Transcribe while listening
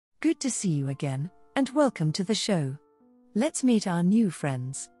Good to see you again, and welcome to the show. Let's meet our new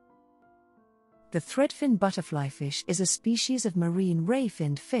friends. The threadfin butterflyfish is a species of marine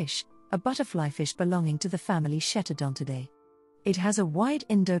ray-finned fish, a butterflyfish belonging to the family Chaetodontidae. It has a wide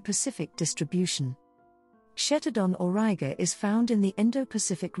Indo-Pacific distribution. Chaetodon auriga is found in the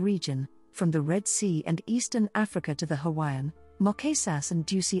Indo-Pacific region, from the Red Sea and eastern Africa to the Hawaiian, Marquesas and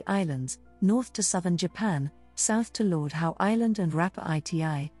Ducie Islands, north to southern Japan, south to Lord Howe Island and Rapa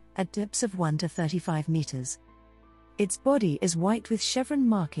iti, at depths of 1 to 35 meters. Its body is white with chevron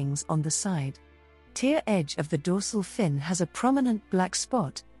markings on the side. Tear edge of the dorsal fin has a prominent black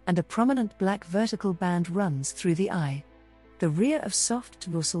spot, and a prominent black vertical band runs through the eye. The rear of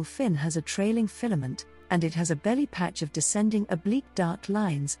soft-dorsal fin has a trailing filament, and it has a belly patch of descending oblique dark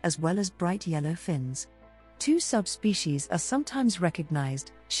lines as well as bright yellow fins. Two subspecies are sometimes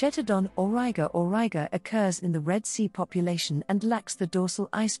recognized. Chaetodon auriga occurs in the Red Sea population and lacks the dorsal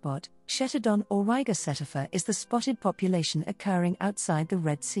eyespot. Chaetodon auriga setifer is the spotted population occurring outside the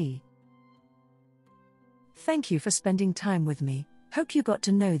Red Sea. Thank you for spending time with me. Hope you got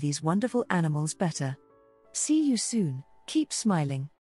to know these wonderful animals better. See you soon. Keep smiling.